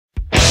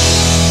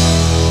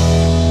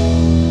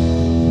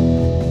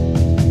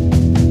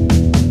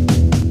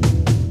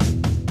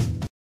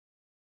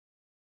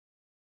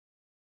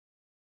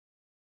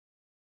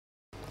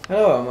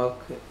Hello,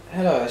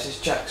 this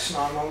is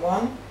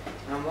Jax911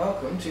 and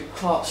welcome to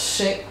part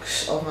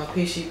 6 of my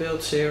PC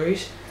build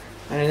series.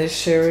 And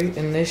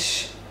in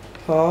this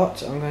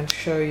part I'm going to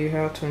show you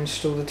how to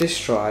install the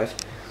disk drive.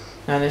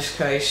 Now in this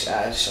case,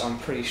 as I'm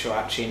pretty sure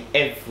actually in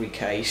every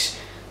case,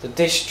 the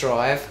disk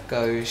drive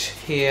goes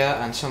here,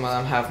 and some of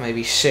them have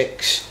maybe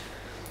 6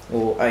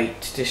 or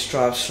 8 disk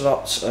drive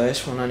slots.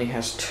 This one only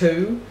has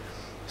 2.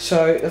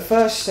 So the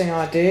first thing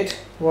I did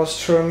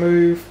was to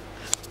remove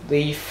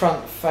the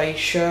front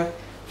fascia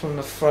from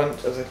the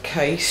front of the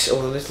case,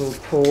 or the little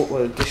port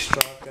where the disk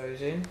drive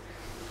goes in.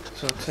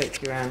 So I'll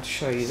take you around to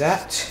show you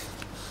that.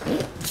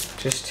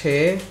 Just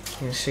here, you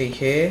can see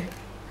here,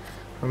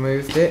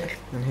 removed it,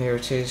 and here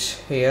it is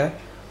here.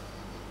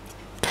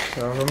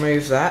 So I'll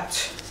remove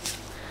that,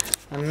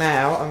 and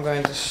now I'm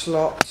going to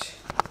slot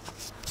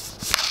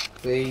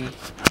the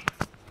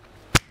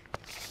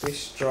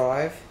disk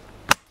drive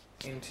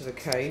into the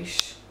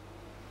case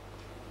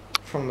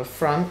from the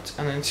front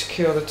and then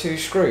secure the 2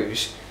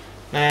 screws.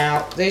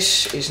 Now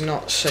this is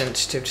not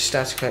sensitive to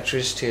static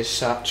electricity as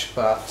such,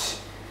 but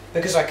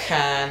because I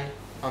can,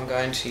 I'm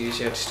going to use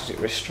the anti-static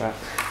wrist strap.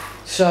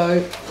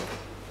 So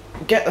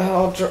get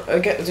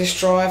the disk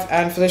drive,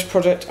 and for this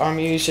project I'm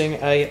using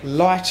a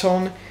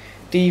Light-On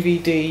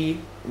DVD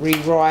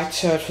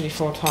rewriter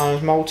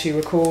 24x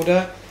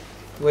multi-recorder,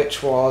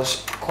 which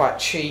was quite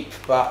cheap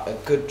but a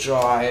good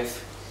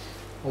drive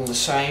all the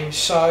same.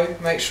 So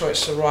make sure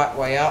it's the right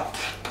way up,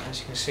 as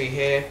you can see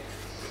here,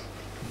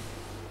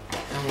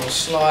 and we'll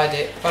slide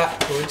it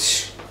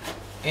backwards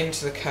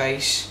into the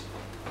case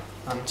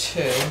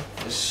until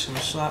there's some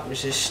slight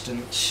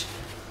resistance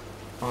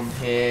on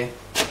here.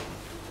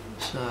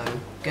 So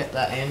get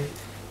that in,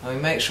 and we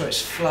make sure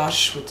it's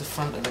flush with the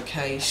front of the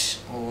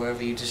case or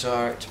wherever you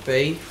desire it to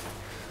be,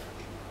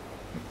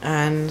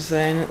 and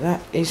then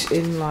that is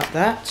in like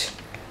that.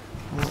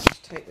 Let's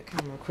just take the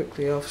camera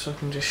quickly off so I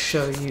can just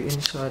show you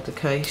inside the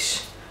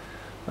case.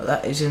 But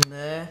that is in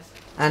there,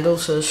 and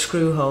also the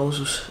screw holes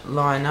will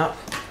line up.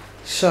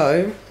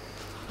 So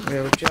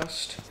we'll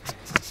just,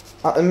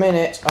 at the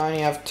minute I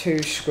only have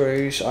 2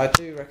 screws. I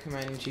do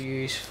recommend you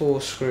use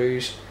 4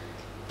 screws,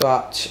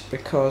 but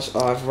because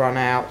I've run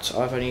out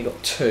I've only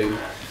got 2.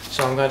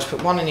 So I'm going to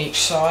put one in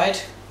each side,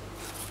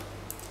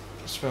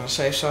 just to be on the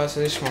safe side. So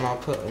this one I'll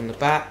put in the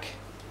back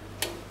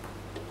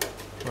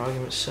for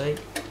argument's sake.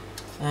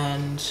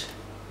 And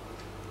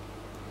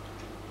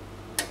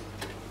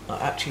I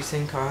actually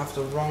think I have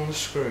the wrong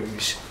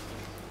screws.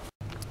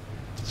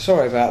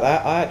 Sorry about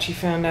that, I actually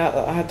found out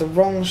that I had the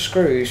wrong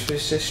screws for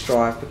this disk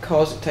drive,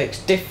 because it takes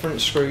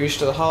different screws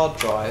to the hard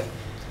drive,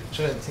 which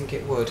I didn't think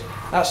it would.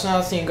 That's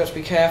another thing you've got to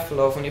be careful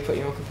of when you put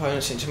your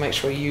components in, to make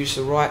sure you use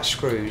the right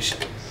screws.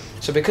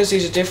 So because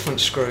these are different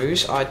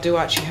screws, I do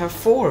actually have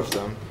 4 of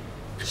them.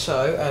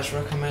 So as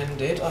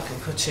recommended, I can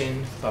put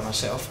in, by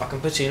myself, I can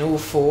put in all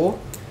 4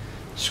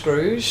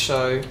 screws.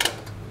 So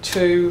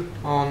 2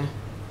 on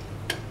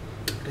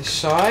this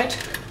side,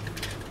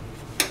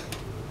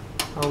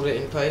 hold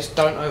it in place,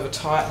 don't over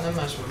tighten them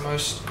as with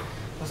most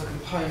of the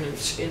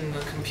components in the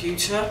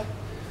computer.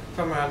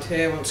 Come around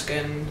here, once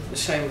again the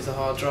same with the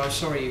hard drive.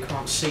 Sorry you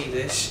can't see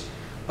this,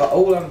 but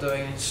all I'm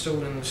doing is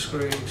installing the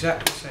screws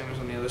exactly the same as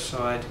on the other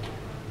side,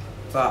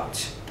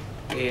 but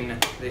in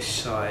this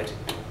side.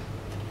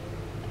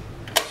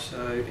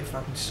 So if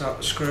I can start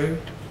the screw,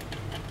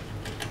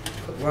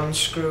 put one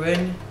screw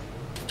in,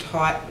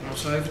 tight but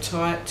not over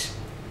tight,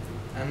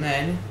 and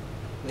then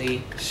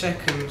the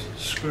second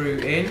screw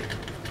in,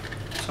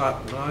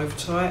 tight but not over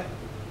tight,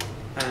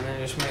 and then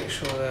just make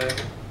sure they're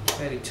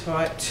fairly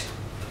tight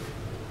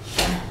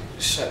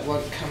so it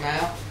won't come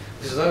out,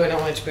 because although we don't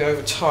want it to be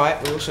over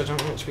tight, we also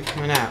don't want it to be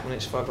coming out when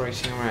it's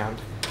vibrating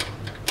around.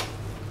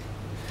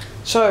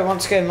 So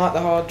once again, like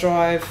the hard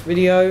drive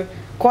video,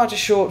 quite a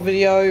short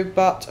video,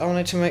 but I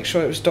wanted to make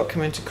sure it was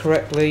documented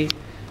correctly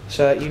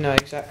so that you know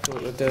exactly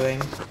what you're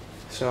doing.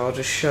 So I'll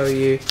just show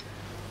you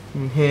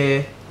in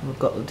here. We've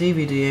got the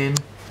DVD in,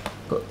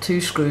 got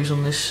 2 screws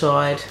on this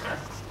side,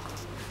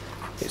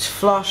 it's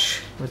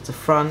flush with the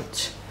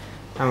front,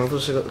 and we've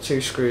also got the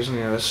 2 screws on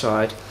the other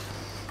side.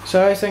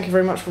 So thank you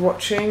very much for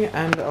watching,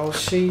 and I'll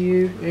see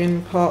you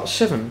in part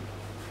 7.